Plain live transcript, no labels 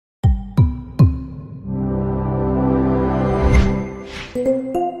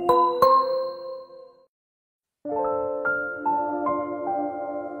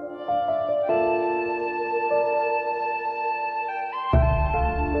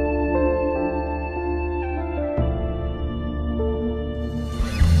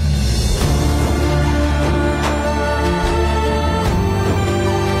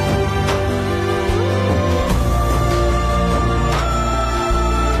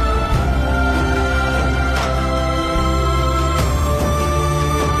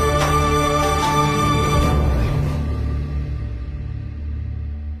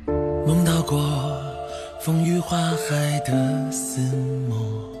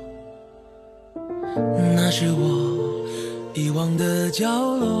那是我遗忘的角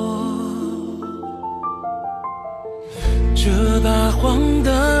落。这八荒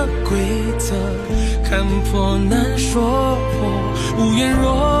的规则，看破难说破，无言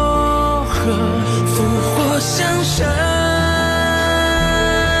若何，复活相生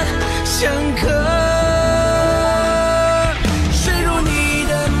相克。水入你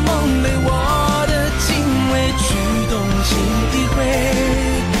的梦被我的敬畏驱动情一回，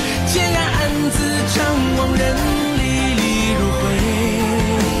天涯暗自张望，人历历如灰，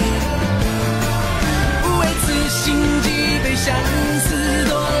不为此心悸被相思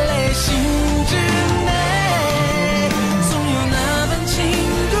夺泪，心之内总有那份情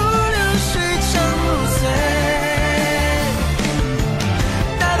如流水长如水，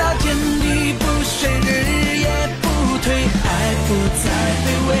大到天地不遂，日夜不退，爱不再卑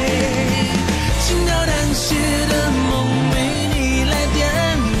微，轻描淡写的梦为你来点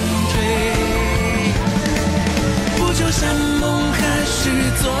缀，不求山盟海誓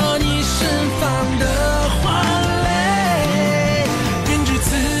做你身旁的花蕾，愿只此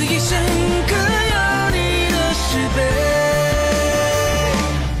一生可有你的石碑，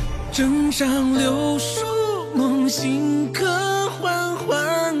枕上柳树梦醒可缓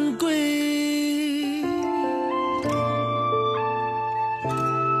缓归。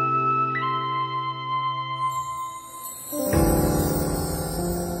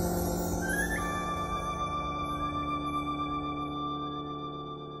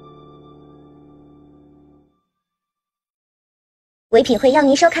唯品会邀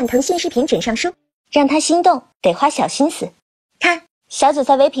您收看腾讯视频枕上书，让他心动得花小心思。看，小九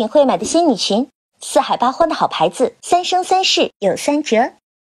在唯品会买的仙女裙，四海八荒的好牌子，三生三世有3折。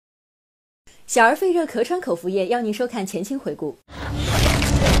小儿肺热咳喘口服液邀您收看前情回顾。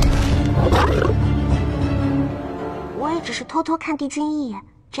我也只是偷偷看帝君一眼，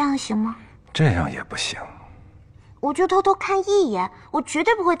这样行吗？这样也不行。我就偷偷看一眼，我绝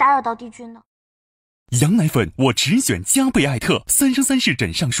对不会打扰到帝君的。羊奶粉我只选加贝艾特，三生三世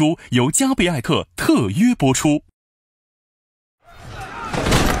枕上书由加贝艾特特约播出。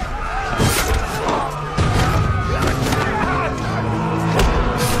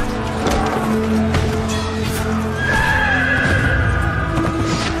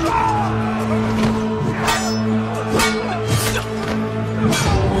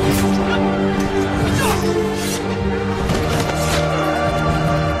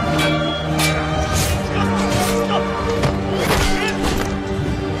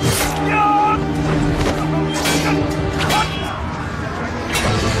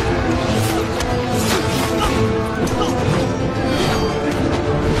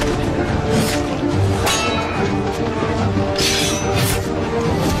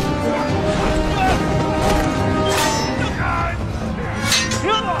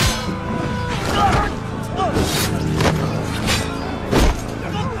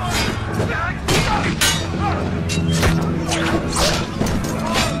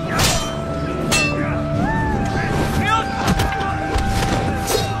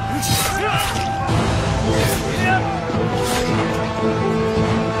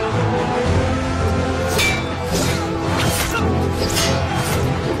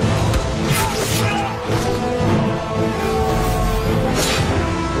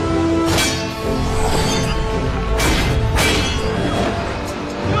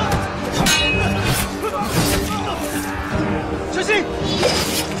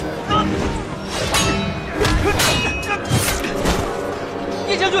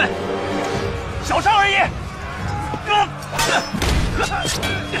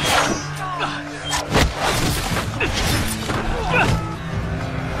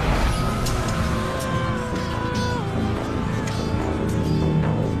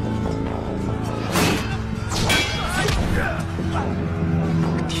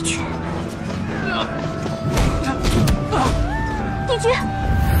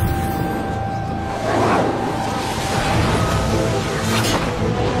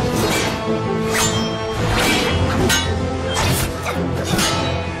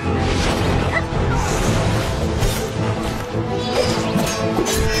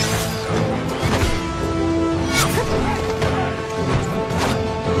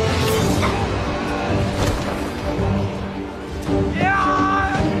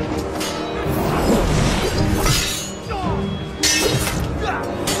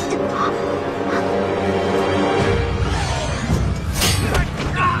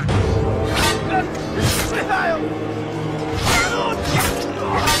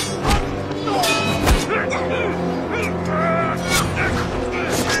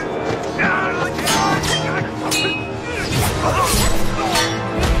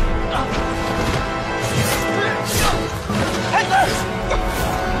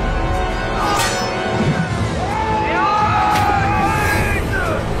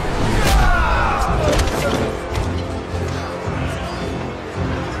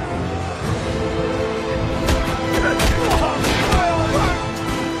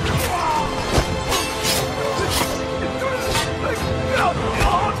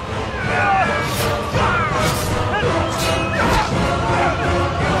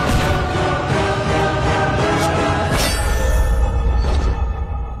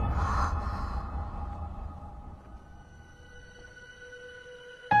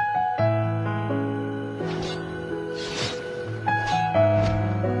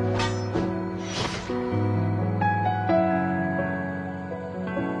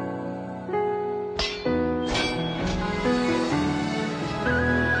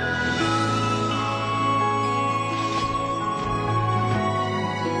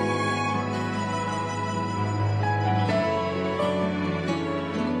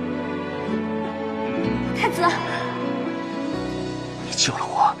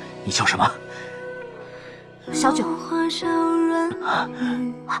你叫什么？小九。喂！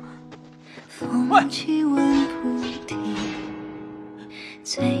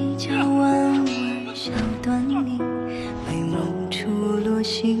嘴角弯弯小端倪，眉目处落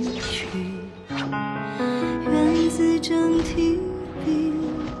心曲，缘字正提笔，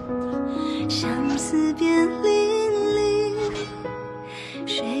相思便淋漓，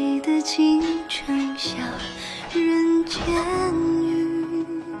谁的青春笑人间雨？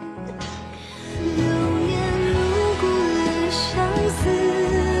流年如故了相思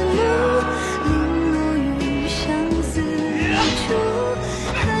路，零落于相思处，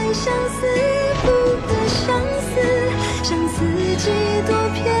还相思不得相思，相思几多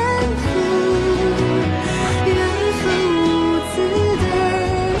篇幅，缘分无字的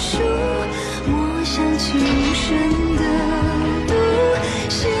书，墨香情深的毒，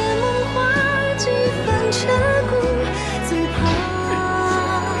写梦话几番彻骨，最怕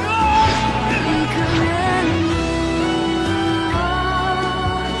一颗缘木。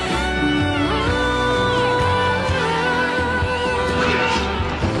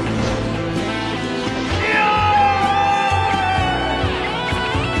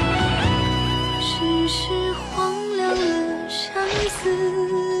世事荒凉了相思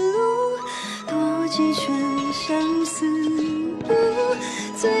路，多几圈相思布，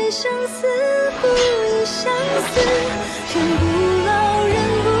最相思不已相思，天不老人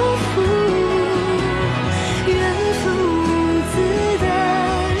不负，缘分无字的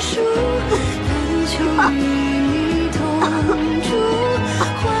书，但求与你同住，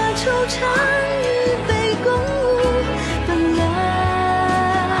化惆怅与悲共舞，本来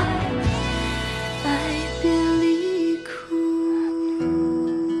爱别离苦。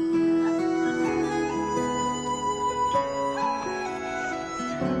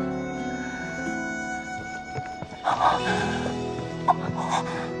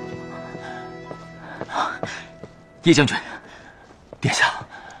叶将军，殿下，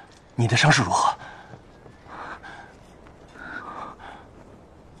你的伤势如何？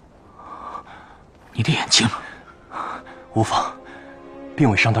你的眼睛无妨，并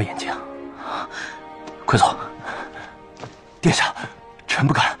未伤到眼睛。快走！殿下，臣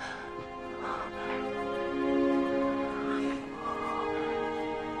不敢。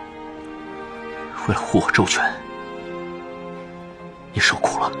为了护我周全，你受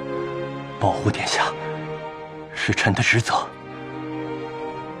苦了。保护殿下是臣的职责。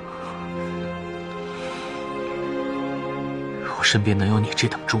我身边能有你这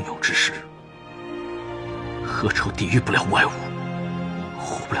等忠勇之士，何愁抵御不了外物，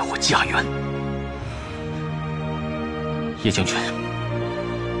护不了我家园？叶将军，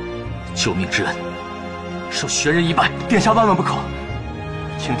救命之恩，受玄人一拜。殿下万万不可！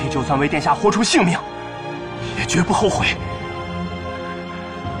青帝就算为殿下豁出性命，也绝不后悔。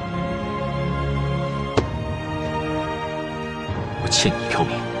我欠你一条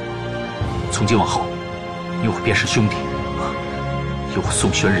命，从今往后，你我便是兄弟。有我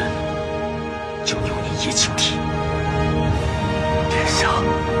宋玄人，就有你叶青帝。殿下。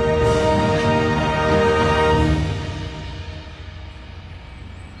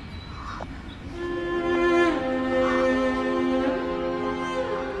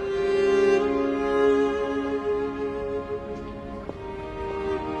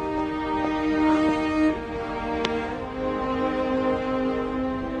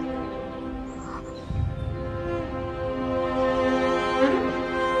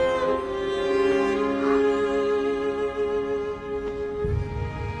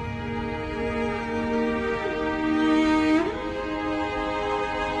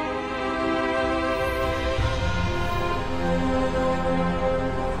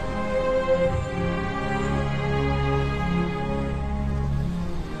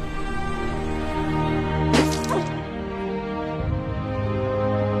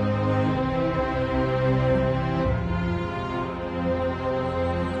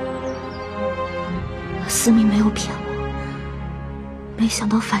司命没有骗我，没想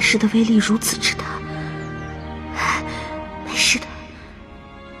到反噬的威力如此之大。没事的，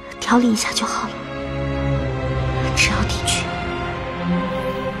调理一下就好了。只要帝君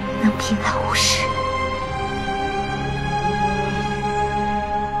能平安无事。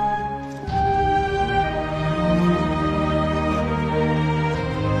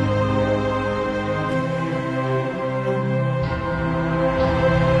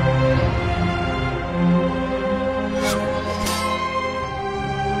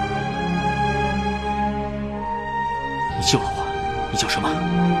你救了我，你叫什么？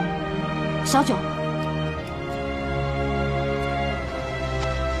小九。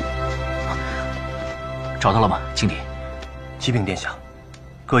找到了吗，青帝？启禀殿下，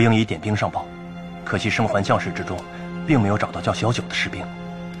各应以点兵上报，可惜生还将士之中，并没有找到叫小九的士兵。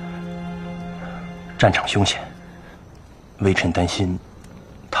战场凶险，微臣担心，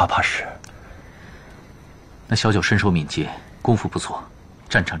他怕是……那小九身手敏捷，功夫不错，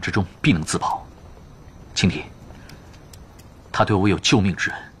战场之中必能自保。青帝，他对我有救命之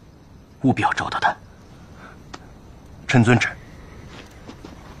恩，务必要找到他。臣遵旨。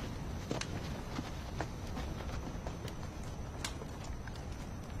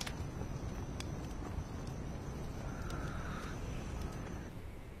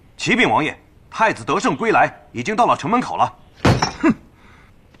启禀王爷，太子得胜归来，已经到了城门口了。哼！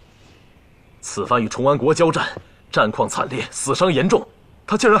此番与崇安国交战，战况惨烈，死伤严重，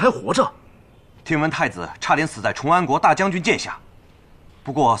他竟然还活着。听闻太子差点死在崇安国大将军剑下，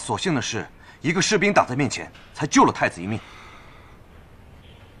不过所幸的是，一个士兵挡在面前，才救了太子一命。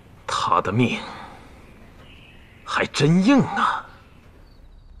他的命还真硬啊！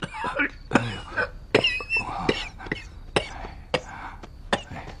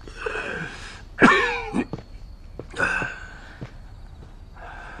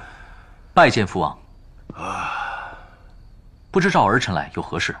拜见父王。不知召儿臣来有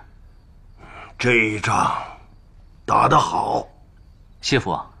何事？这一仗打得好。谢父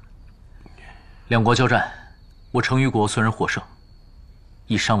王。两国交战，我成于国虽然获胜，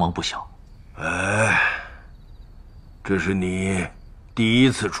亦伤亡不小。哎，这是你第一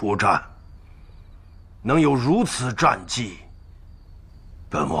次出战，能有如此战绩，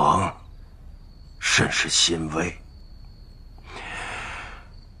本王甚是欣慰。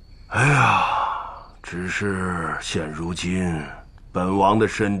哎呀，只是现如今本王的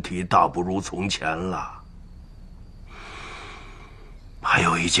身体大不如从前了。还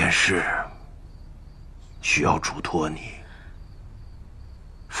有一件事需要嘱托你。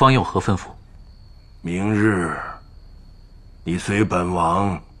父王有何吩咐？明日你随本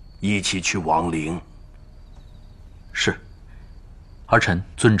王一起去王陵。是，儿臣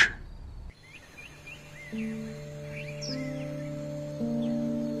遵旨。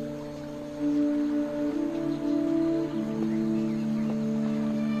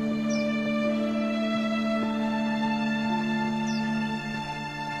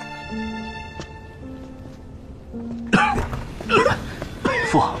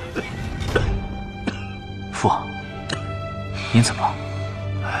父王，父王，您怎么了？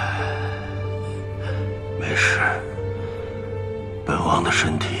没事，本王的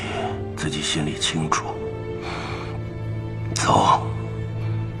身体自己心里清楚。走，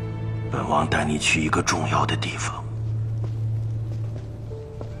本王带你去一个重要的地方。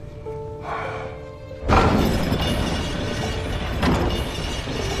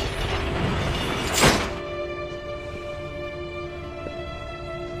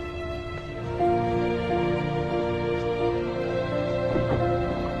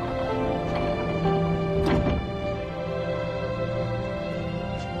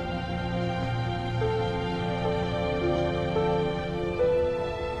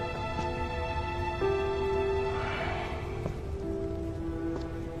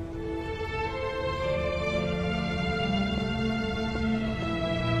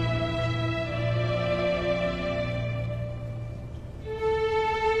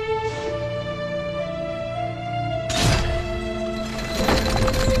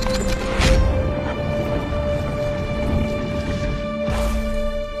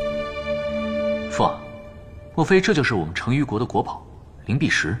父王，莫非这就是我们成于国的国宝灵璧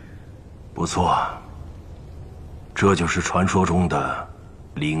石？不错，这就是传说中的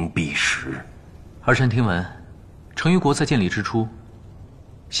灵璧石。儿臣听闻，成于国在建立之初，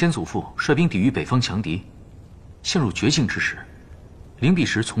先祖父率兵抵御北方强敌，陷入绝境之时，灵璧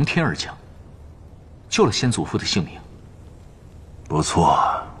石从天而降，救了先祖父的性命。不错，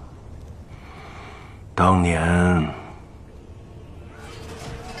当年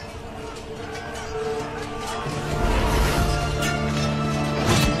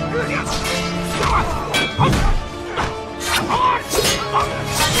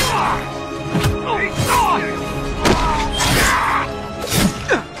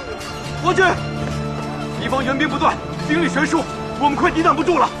王军，敌方援兵不断，兵力悬殊，我们快抵挡不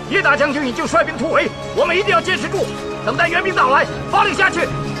住了。叶大将军已经率兵突围，我们一定要坚持住，等待援兵到来，发力下去，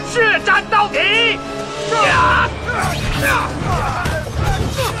血战到底！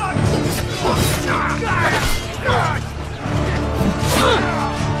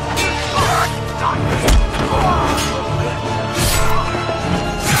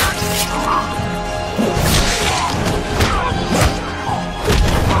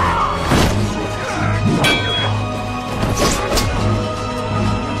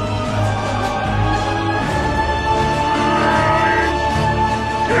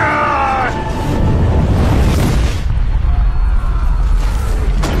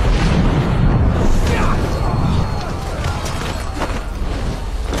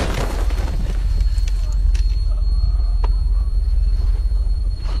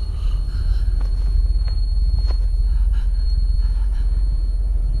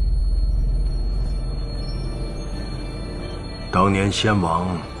当年先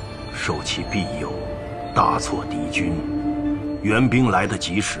王受其庇佑，大挫敌军，援兵来得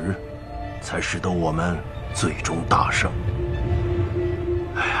及时，才使得我们最终大胜。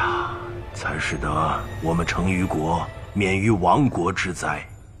哎呀，才使得我们成虞国免于亡国之灾。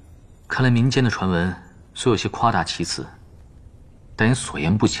看来民间的传闻虽有些夸大其词，但也所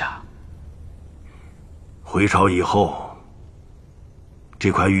言不假。回朝以后，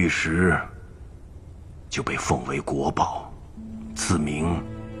这块玉石就被奉为国宝，赐名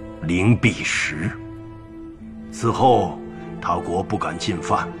灵璧石。此后，他国不敢进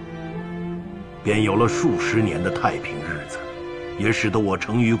犯，便有了数十年的太平日子，也使得我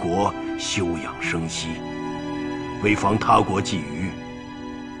成虞国休养生息。为防他国觊觎，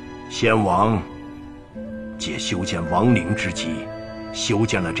先王借修建亡灵之机，修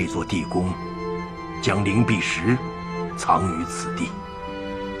建了这座地宫，将灵璧石藏于此地。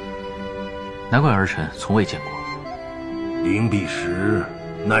难怪儿臣从未见过。灵璧石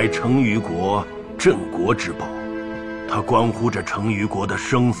乃成虞国镇国之宝，它关乎着成虞国的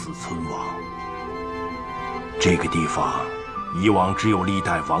生死存亡。这个地方以往只有历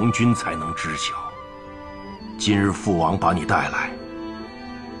代王君才能知晓，今日父王把你带来，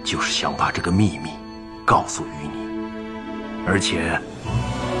就是想把这个秘密告诉于你，而且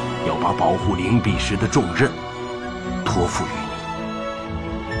要把保护灵璧石的重任托付于你。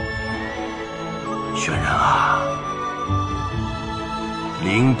轩然啊，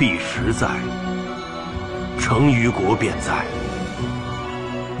灵璧石在，成虞国便在。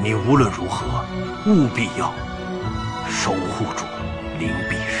你无论如何，务必要守护住灵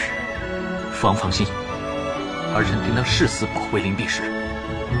璧石。父王放心，儿臣定当誓死保卫灵璧石。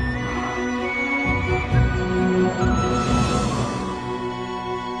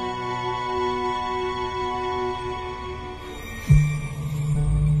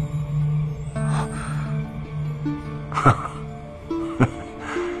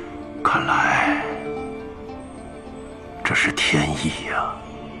看来这是天意呀。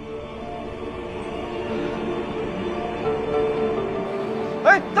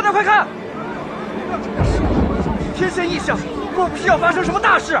哎，大家快看！天现异象，莫不是要发生什么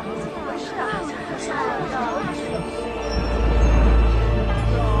大事？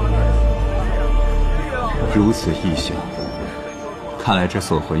如此异象，看来这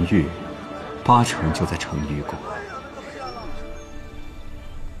锁魂玉八成就在成虞国。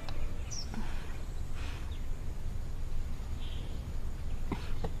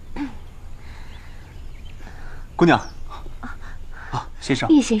姑娘，啊，先生，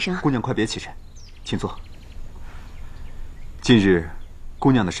易先生，姑娘快别起身，请坐。近日，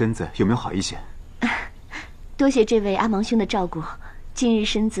姑娘的身子有没有好一些？多谢这位阿芒兄的照顾，近日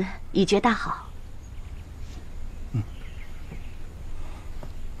身子已觉大好。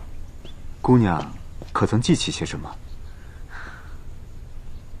姑娘可曾记起些什么？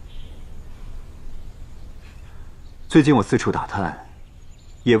最近我四处打探，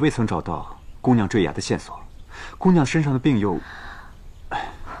也未曾找到姑娘坠崖的线索。姑娘身上的病又……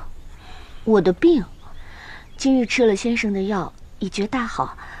我的病，今日吃了先生的药，已觉大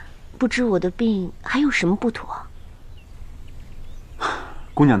好，不知我的病还有什么不妥？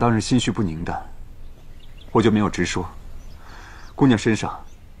姑娘当日心绪不宁的，我就没有直说。姑娘身上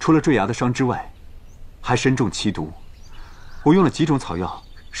除了坠崖的伤之外，还身中奇毒。我用了几种草药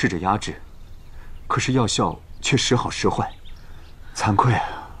试着压制，可是药效却时好时坏。惭愧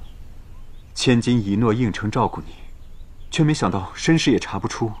啊！千金一诺应承照顾你，却没想到身世也查不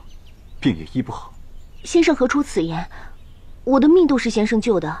出，病也医不好。先生何出此言？我的命都是先生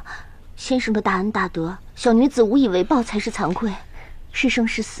救的，先生的大恩大德，小女子无以为报才是惭愧。是生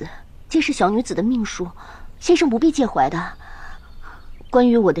是死，皆是小女子的命数，先生不必介怀的。关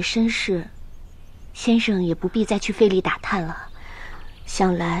于我的身世，先生也不必再去费力打探了。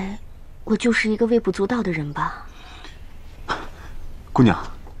想来，我就是一个微不足道的人吧。姑娘，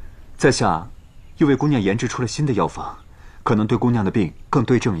在下又为姑娘研制出了新的药方，可能对姑娘的病更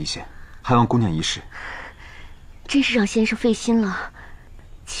对症一些，还望姑娘一试。真是让先生费心了。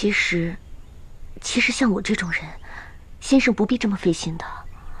其实像我这种人，先生不必这么费心的。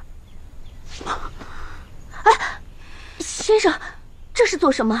哎，先生，这是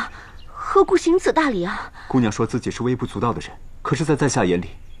做什么？何故行此大礼啊？姑娘说自己是微不足道的人，可是在下眼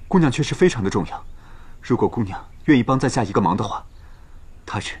里，姑娘却是非常的重要。如果姑娘愿意帮在下一个忙的话，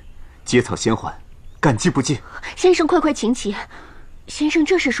他日结草衔环，感激不尽。先生快请起。先生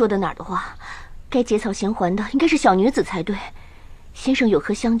这是说的哪儿的话？该结草衔环的应该是小女子才对。先生有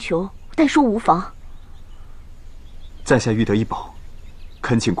何相求，但说无妨。在下欲得一宝，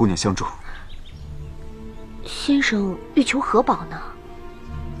恳请姑娘相助。先生欲求何宝呢？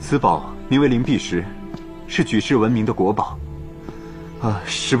此宝名为灵璧石，是举世闻名的国宝，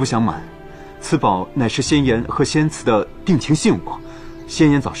实不相瞒，此宝乃是仙颜和仙慈的定情信物。仙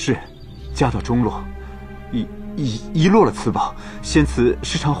颜早逝，家道中落，遗落了此宝。仙慈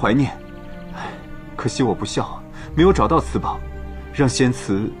时常怀念，可惜我不孝，没有找到此宝，让仙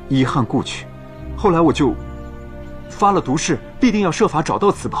慈遗憾故去。后来我就发了毒誓，必定要设法找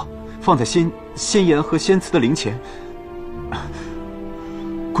到此宝，放在仙颜和仙慈的灵前。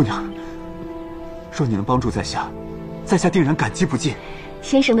姑娘，若你能帮助在下定然感激不尽。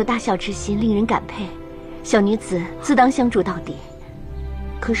先生的大孝之心令人感佩，小女子自当相助到底。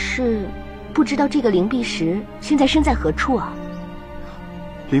可是，不知道这个灵璧石现在身在何处啊？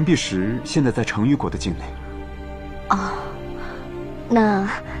灵璧石现在在成虞国的境内。哦，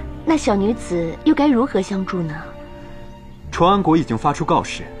那小女子又该如何相助呢？崇安国已经发出告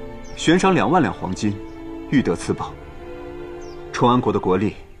示，悬赏2万两黄金，欲得此宝。崇安国的国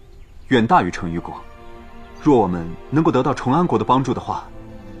力远大于成虞国，若我们能够得到崇安国的帮助的话，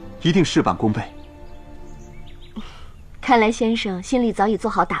一定事半功倍。看来先生心里早已做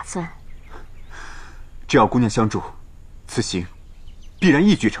好打算。只要姑娘相助，此行必然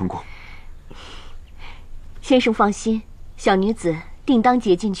一举成功。先生放心，小女子定当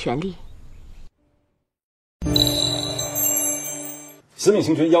竭尽全力。司命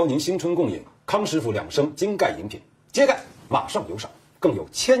星群邀您新春共饮康师傅2升金钙饮品，揭盖马上有赏，更有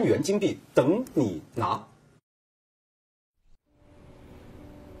1000元金币等你拿。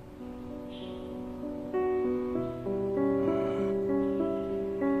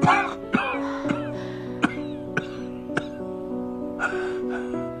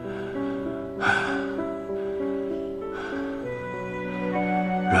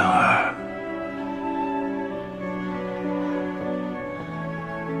然而，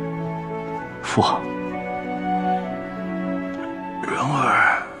父皇，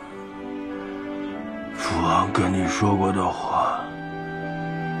父王跟你说过的话，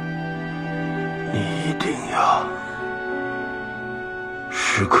你一定要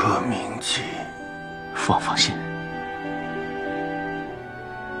时刻铭记。父王放心，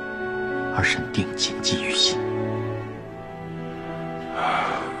儿臣定谨记于心。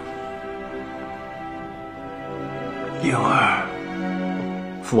婴儿，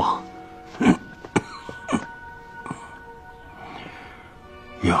父王，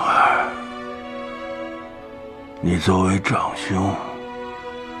婴儿，你作为长兄，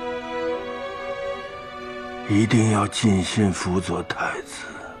一定要尽心辅佐太子，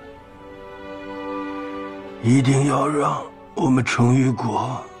一定要让我们成虞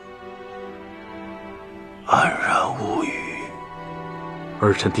国安然无虞。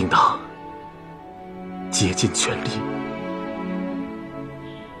儿臣定当竭尽全力。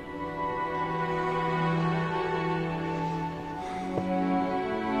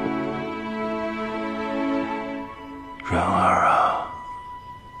然而啊，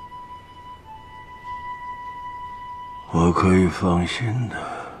我可以放心的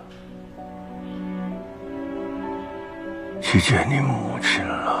去见你母亲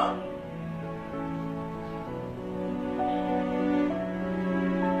了。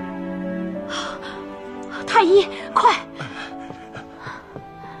太医，快！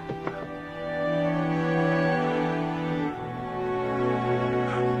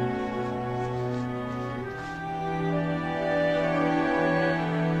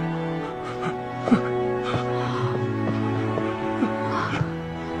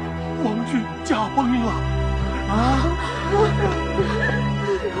王君驾崩了！啊！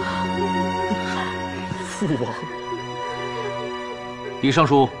父王，李尚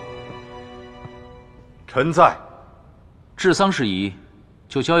书。臣在。治丧事宜，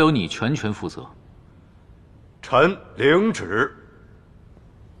就交由你全权负责。臣领旨。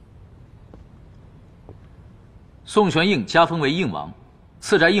宋玄应加封为应王，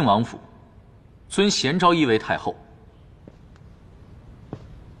赐宅应王府，尊贤昭仪为太后。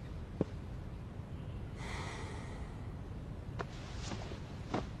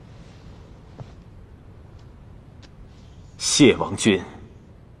谢王君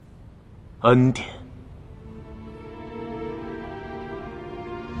恩典。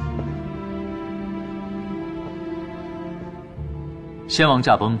先王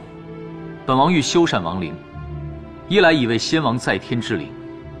驾崩，本王欲修缮王陵，一来以为先王在天之灵，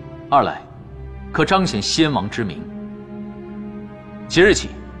二来可彰显先王之名。即日起，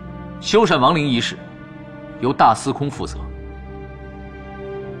修缮王陵一事由大司空负责。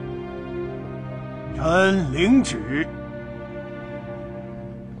臣领旨。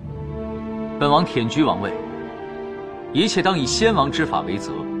本王忝居王位，一切当以先王之法为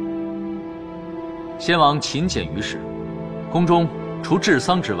责。先王勤俭于世，宫中除治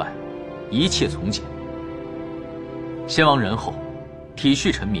丧之外，一切从简。先王仁厚，体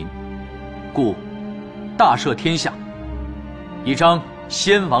恤臣民，故大赦天下，以彰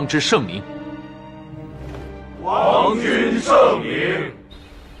先王之圣明。王君圣明。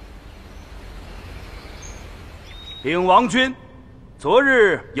禀王君，昨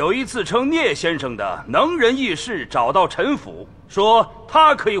日有一自称聂先生的能人异士找到臣府，说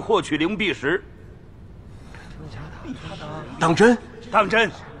他可以获取灵璧石。当真？当真。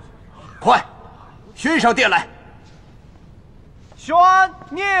快，宣上殿来。宣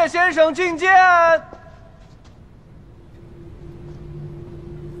聂先生觐见。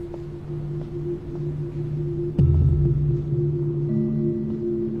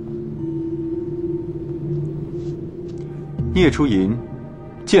聂初吟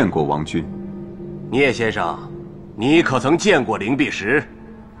见过王君。聂先生，你可曾见过灵璧石？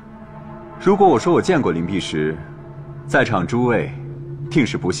如果我说我见过灵璧石，在场诸位定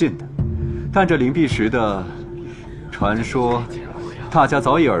是不信的。但这灵璧石的传说，大家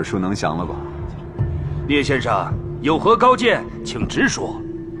早已耳熟能详了吧？聂先生有何高见，请直说。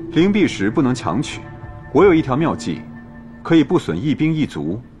灵璧石不能强取，我有一条妙计，可以不损一兵一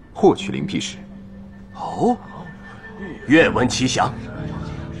卒获取灵璧石。哦，愿闻其详。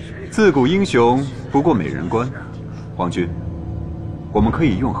自古英雄不过美人关，王君，我们可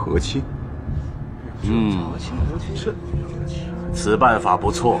以用和亲。此办法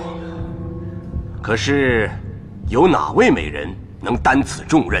不错。可是，有哪位美人能担此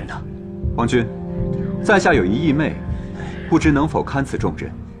重任呢？王君，在下有一义妹，不知能否堪此重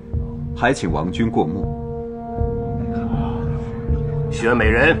任，还请王君过目。选美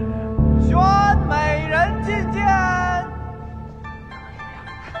人。宣美人觐见。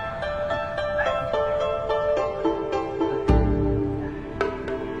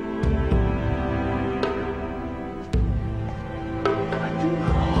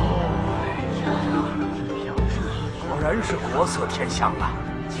果然是国色天香啊，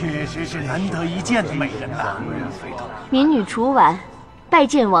确实是难得一见的美人呐。民女楚婉，拜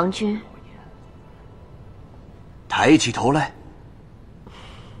见王君。抬起头来。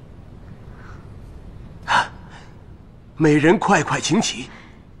美人快快请起。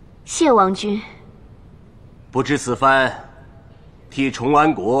谢王君。不知此番替崇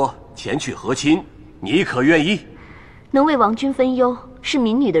安国前去和亲，你可愿意？能为王君分忧，是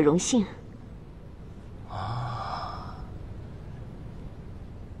民女的荣幸。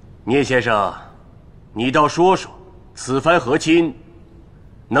聂先生，你倒说说，此番和亲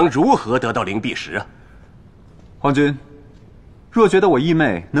能如何得到灵璧石啊？皇君，若觉得我义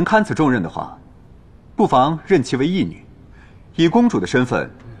妹能堪此重任的话，不妨任其为义女，以公主的身份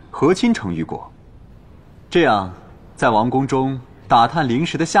和亲成于国。这样，在王宫中打探灵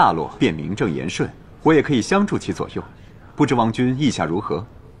石的下落，便名正言顺。我也可以相助其左右，不知王君意下如何？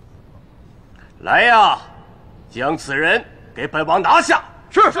来呀，将此人给本王拿下！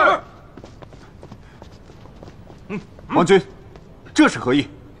是。王君，这是何意？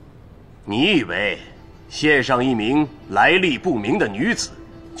你以为献上一名来历不明的女子，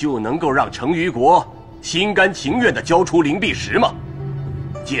就能够让成于国心甘情愿地交出灵璧石吗？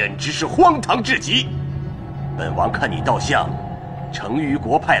简直是荒唐至极！本王看你倒像成于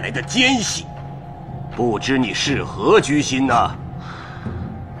国派来的奸细，不知你是何居心呢？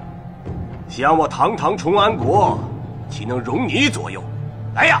想我堂堂崇安国，岂能容你左右？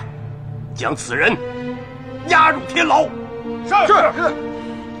来呀，将此人押入天牢！是。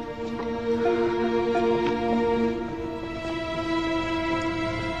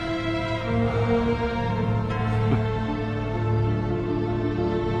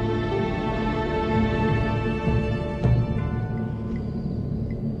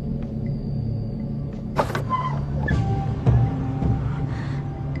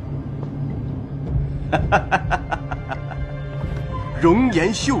容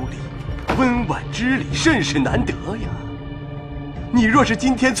颜秀丽，温婉之礼，甚是难得呀。你若是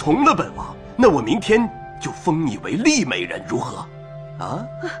今天从了本王，那我明天就封你为丽美人，如何？啊？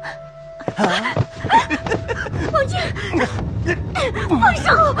王君，放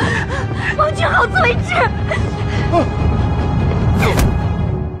手！王君好自为之。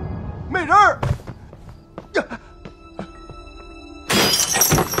美人儿，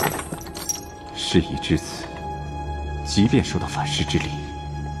事已至此，即便受到反噬之力，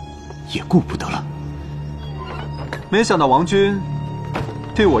也顾不得了。没想到王君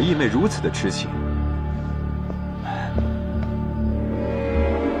对我义妹如此的痴情。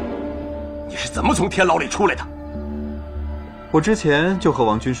你是怎么从天牢里出来的？我之前就和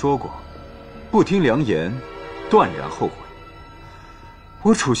王君说过，不听良言，断然后悔。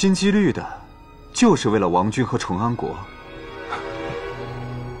我处心积虑的，就是为了王君和崇安国。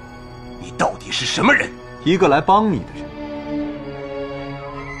你到底是什么人？一个来帮你的人。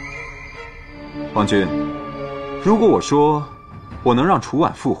王君，如果我说我能让楚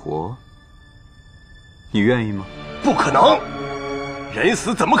婉复活，你愿意吗？不可能，人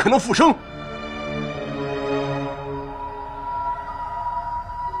死怎么可能复生？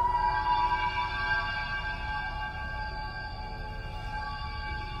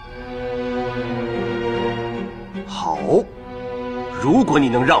好，如果你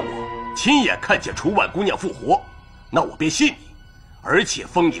能让我亲眼看见楚婉姑娘复活，那我便信你，而且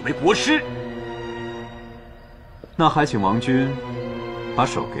封你为国师。那还请王君把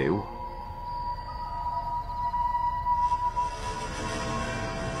手给我。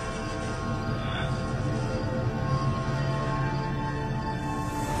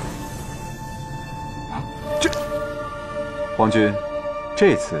王君，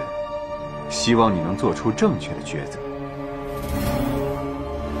这次希望你能做出正确的抉择。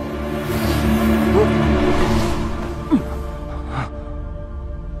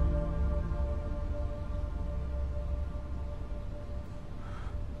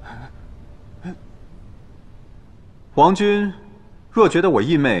王君若觉得我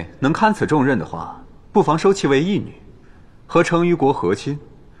义妹能堪此重任的话，不妨收其为义女，和成于国和亲，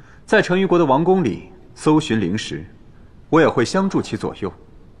在成于国的王宫里搜寻灵石，我也会相助其左右。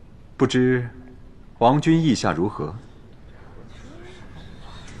不知王君意下如何？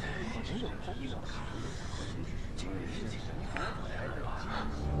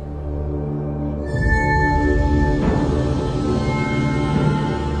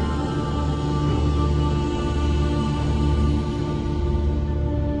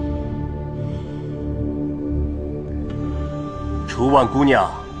楚婉姑娘，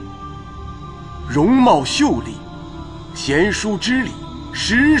容貌秀丽，贤淑之礼，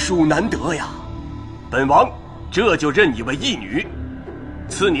实属难得呀。本王这就认你为义女，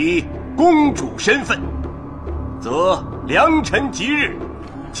赐你公主身份，则良辰吉日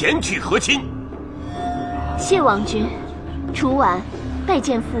前去和亲。谢王君，楚婉拜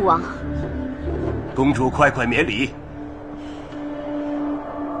见父王。公主快快免礼。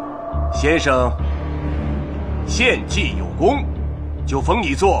先生献计有功，就封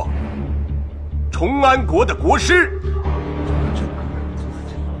你做崇安国的国师。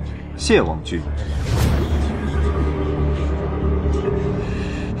谢王君。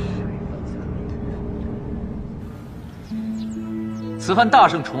此番大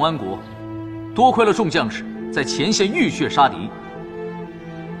胜崇安国，多亏了众将士在前线浴血杀敌。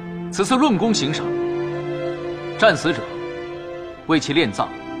此次论功行赏，战死者为其殓葬，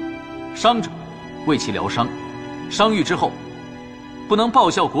伤者为其疗伤，伤愈之后不能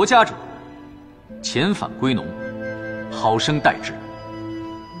报效国家者，遣返归农，好生待之。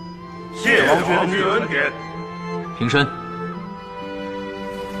谢王君恩典。平身。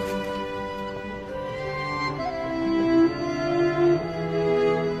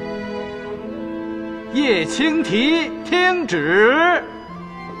叶青提听旨。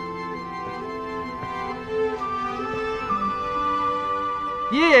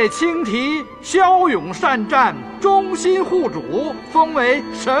叶青提骁勇善战，忠心护主，封为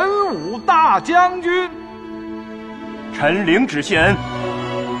神武大将军。臣领旨谢恩。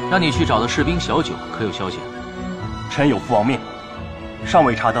让你去找的士兵小九可有消息？臣有父王命，尚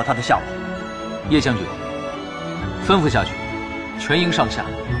未查得他的下落。叶将军，吩咐下去，全营上下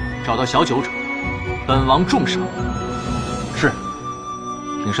找到小九者，本王重赏。是。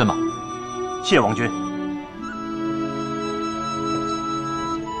平身吧。谢王君。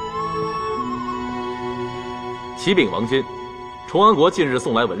启禀王君，崇安国近日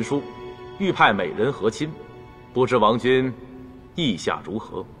送来文书，欲派美人和亲，不知王君意下如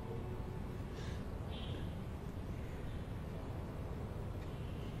何？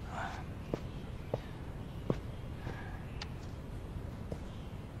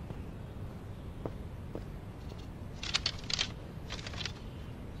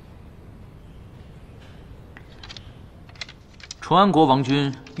崇安国王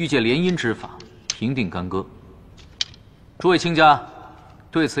君欲借联姻之法平定干戈，诸位卿家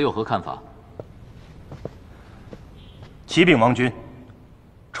对此有何看法？启禀王君，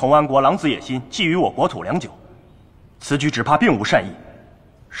崇安国狼子野心觊觎我国土良久，此举只怕并无善意，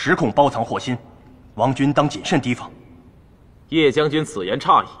实恐包藏祸心，王君当谨慎提防。叶将军此言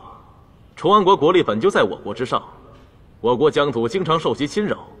差矣，崇安国国力本就在我国之上，我国疆土经常受其侵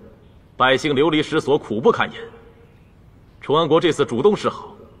扰，百姓流离失所，苦不堪言。崇安国这次主动示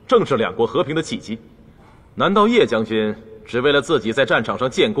好，正是两国和平的契机。难道叶将军只为了自己在战场上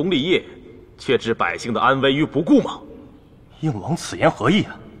建功立业，却置百姓的安危于不顾吗？应王此言何意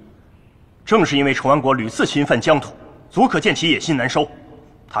啊？正是因为崇安国屡次侵犯疆土，足可见其野心难收。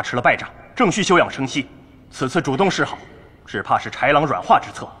他吃了败仗，正需休养生息，此次主动示好，只怕是豺狼软化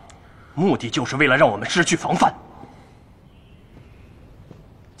之策。目的就是为了让我们失去防范。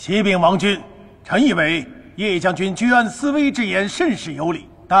启禀王君，臣以为叶将军居安思危之言甚是有理，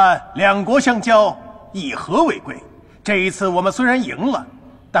但两国相交，以和为贵。这一次我们虽然赢了，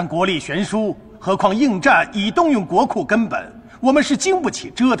但国力悬殊，何况应战已动用国库根本，我们是经不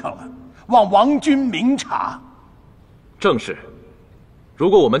起折腾了。望王君明察。正是。如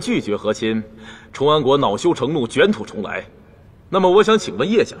果我们拒绝和亲，崇安国恼羞成怒，卷土重来，那么我想请问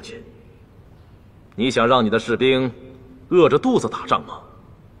叶将军，你想让你的士兵饿着肚子打仗吗？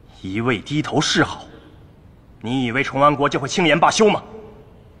一味低头是好，你以为崇安国就会轻言罢休吗？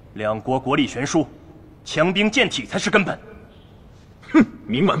两国国力悬殊，强兵健体才是根本。哼，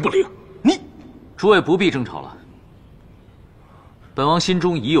冥顽不灵！你，诸位不必争吵了。本王心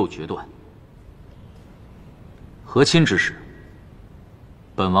中已有决断，和亲之事，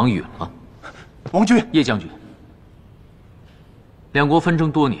本王允了。王君，叶将军，两国纷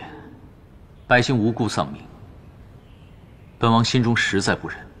争多年，百姓无辜丧命，本王心中实在不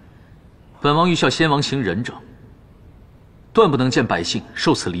忍。本王欲效先王行仁政，断不能见百姓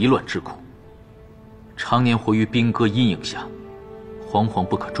受此离乱之苦，常年活于兵戈阴影下，惶惶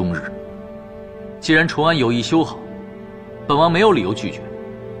不可终日。既然崇安有意修好，本王没有理由拒绝。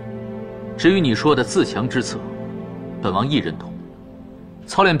至于你说的自强之策，本王亦认同。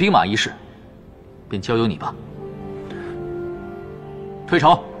操练兵马一事，便交由你吧。退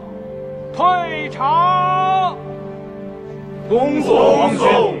朝。退朝。恭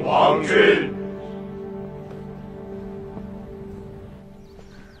送王君。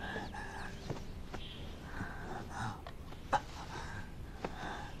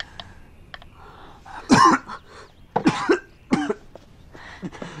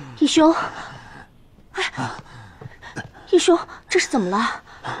义兄，义兄，这是怎么了？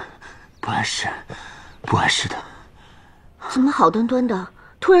不碍事，不碍事的。怎么好端端的，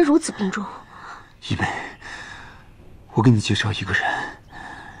突然如此病重？一妹，我给你介绍一个人。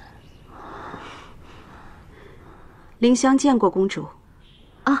凌香见过公主。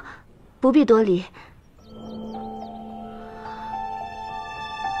啊，不必多礼。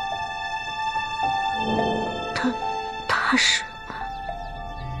他是。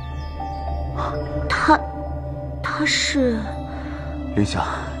他是凌香，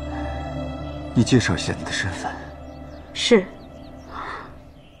你介绍一下你的身份。是。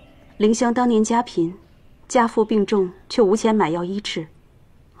凌香当年家贫，家父病重，却无钱买药医治。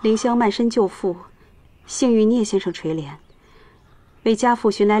凌香卖身救父，幸遇聂先生垂怜，为家父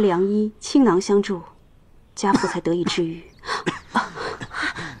寻来良医，倾囊相助，家父才得以治愈。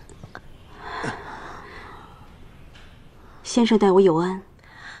先生待我有恩，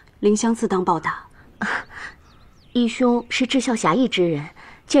凌香自当报答。义兄是至孝侠义之人，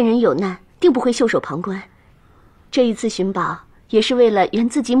见人有难，定不会袖手旁观。这一次寻宝，也是为了圆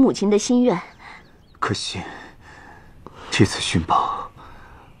自己母亲的心愿。可惜，这次寻宝，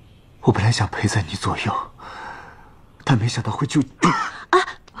我本来想陪在你左右，但没想到会救。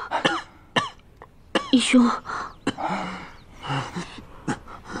义兄，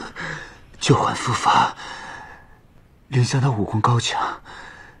救还复发。凌香她武功高强，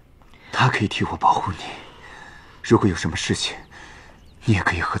她可以替我保护你。如果有什么事情，你也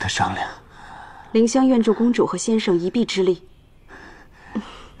可以和她商量。凌香愿助公主和先生一臂之力。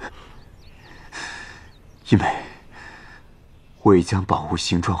一妹，我已将宝物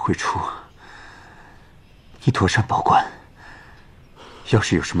形状绘出，你妥善保管。要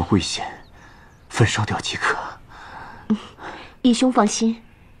是有什么危险，焚烧掉即可。义兄放心。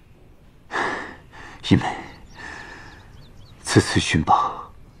一妹，此次寻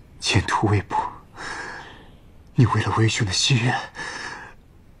宝，前途未卜。你为了为兄的心愿，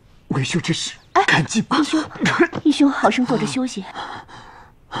为兄之事，感激不尽。义兄好生坐着休息，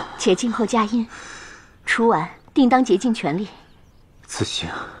且静候佳音。初晚定当竭尽全力。此行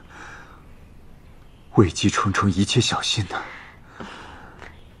危机重重，一切小心呐。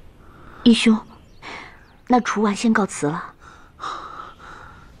义兄，那楚晚先告辞了。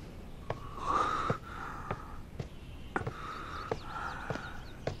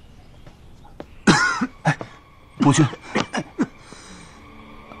魔君，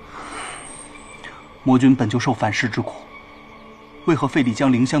魔君本就受反噬之苦，为何费力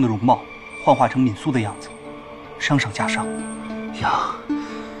将凌香的容貌幻化成敏苏的样子，伤上加伤？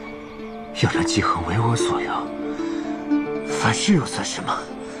要让姬恒为我所用，反噬又算什么？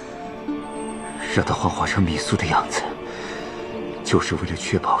让他幻化成米苏的样子，就是为了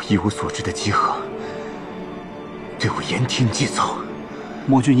确保一无所知的姬恒对我言听计从。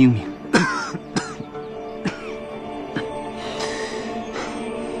魔君英明。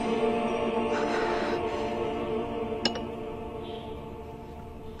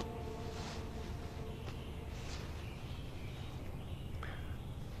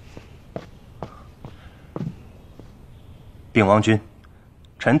禀王君，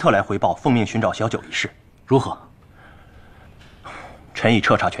臣特来回报奉命寻找小九一事。如何？臣已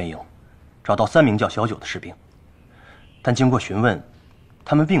彻查全营，找到3名叫小九的士兵，但经过询问，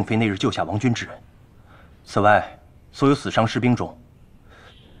他们并非那日救下王君之人。此外，所有死伤士兵中，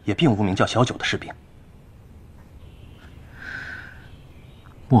也并无名叫小九的士兵。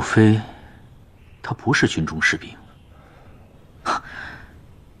莫非他不是军中士兵？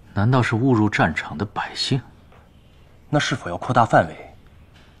难道是误入战场的百姓？那是否要扩大范围，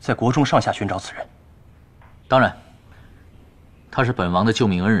在国中上下寻找此人？当然，他是本王的救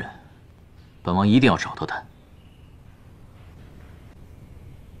命恩人，本王一定要找到他。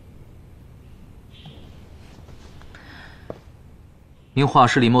命画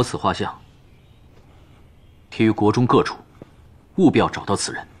师临摹此画像，贴于国中各处，务必要找到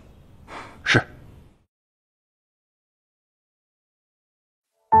此人。是。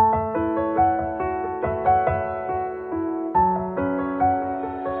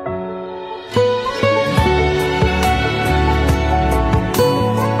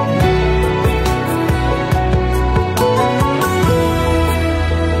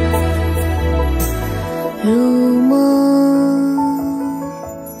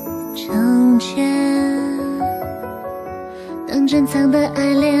珍藏的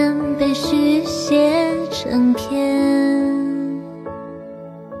爱恋被续写成篇，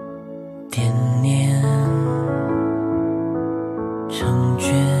惦念成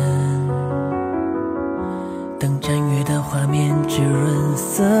卷，等展阅的画面只润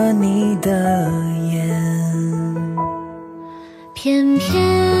色你的眼，偏偏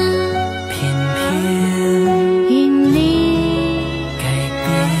因你改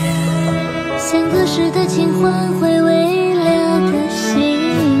变，像隔世的情欢回味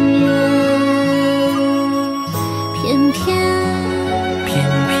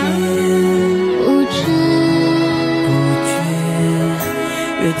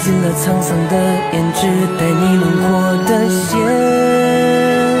阅尽了沧桑的胭脂，带你轮廓的线。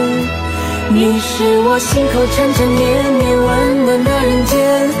你是我心口缠缠绵绵温暖的人间，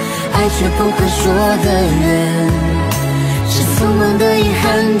爱却不可说的缘，是匆忙的遗憾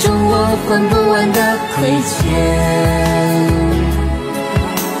中我还不完的亏欠，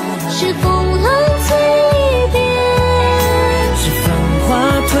是风浪催离别，是繁华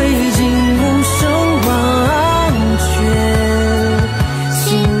褪尽无声忘却，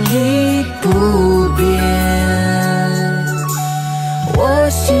不变，我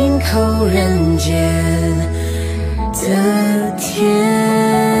心口人间的天。